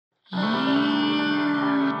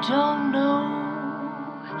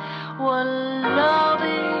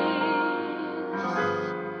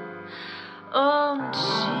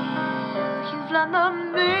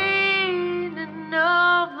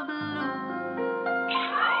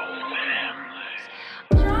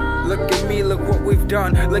Look at me, look what we've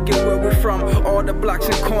done. Look at where we're from. All the blocks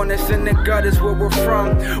and corners and the gutters where we're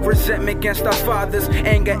from. Resentment against our fathers,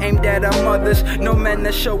 anger aimed at our mothers. No men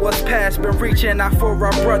to show us past, been reaching out for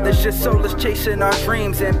our brothers. Just soulless chasing our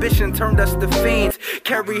dreams. Ambition turned us to fiends.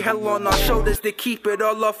 Carry hell on our shoulders to keep it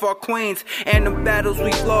all off our queens. And the battles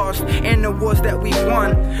we've lost, and the wars that we've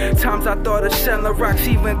won. Times I thought of selling rocks,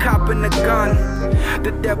 even copping a gun.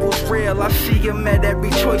 The devil's real, I see him at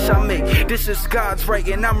every choice I make. This is God's right,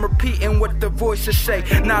 and I'm repeating what the voices say.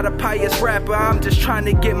 Not a pious rapper, I'm just trying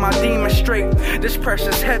to get my demons straight. This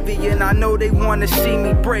pressure's heavy, and I know they wanna see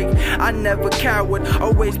me break. I never cowered,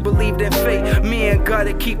 always believed in fate. Me and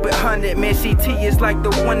gotta keep it 100. Man, CT is like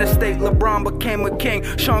the winner state. LeBron became a king,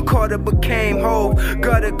 Sean Carter became whole.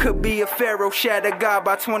 Gutter could be a pharaoh, shatter God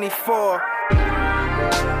by 24.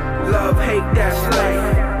 Love, hate, that's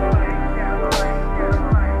life.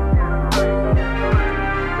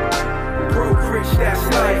 Broke, rich, that's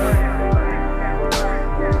life.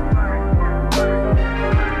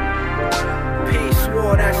 Peace,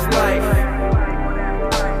 war, that's life.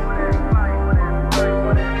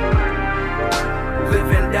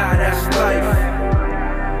 Live and die, that's life.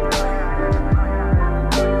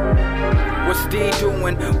 What's D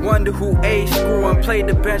doing? Wonder who A screwing. Played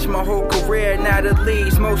the bench my whole career, now the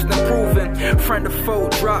league's most improving. Friend of foe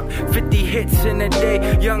dropped 50 hits in a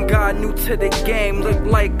day. Young guy new to the game, looked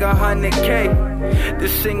like 100K.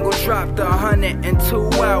 This single dropped 100 in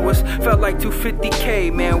 2 hours. Felt like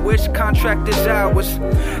 250K, man, which contract is ours?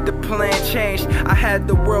 The plan changed, I had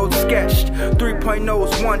the world sketched.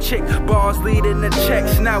 3.0's one chick, bars leading the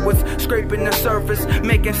checks. Now it's scraping the surface,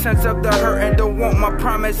 making sense of the hurt. And don't want my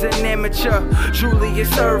prime as an amateur,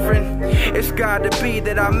 Julius Irvin. It's gotta be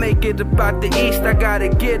that I make it about the East. I gotta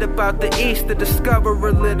get about the East to discover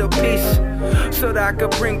a little peace, so that I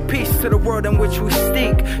could bring peace to the world in which we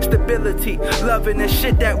seek. Stability, loving the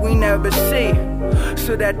shit that we never see,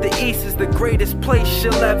 so that the East is the greatest place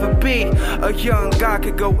she'll ever be. A young guy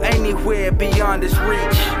could go anywhere beyond his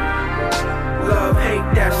reach. Love,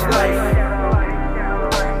 hate, that's life.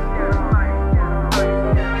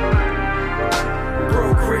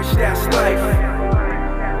 Broke, rich, that's life.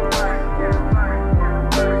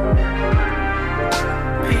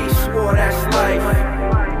 Peace, war, that's life.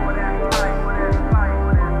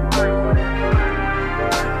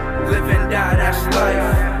 Live and die, that's life.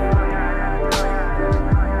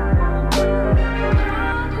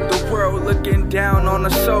 The world looking down on a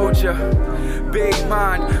soldier. Big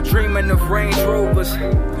mind, dreaming of Range Rovers,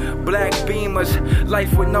 black Beamers,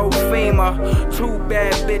 life with no FEMA. 2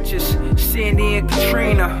 bad bitches, Sandy and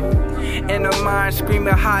Katrina. In her mind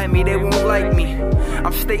screaming, hide me, they won't like me.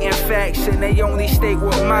 I'm stating facts and they only state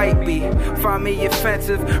what might be. Find me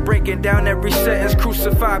offensive, breaking down every sentence.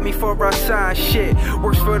 Crucify me for I sign shit,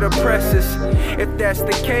 works for the presses. If that's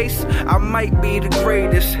the case, I might be the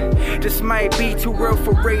greatest. This might be too real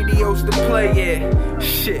for radios to play it.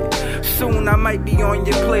 Shit, soon I might be on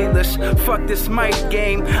your playlist. Fuck this mic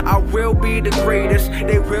game, I will be the greatest.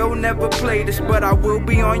 They will never play this, but I will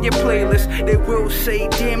be on your playlist. They will say,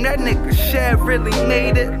 damn, that nigga Shad really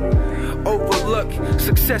made it. Overlook,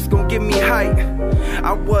 success gon' give me height.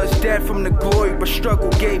 I was dead from the glory, but struggle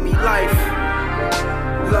gave me life.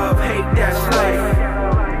 Love, hate, that's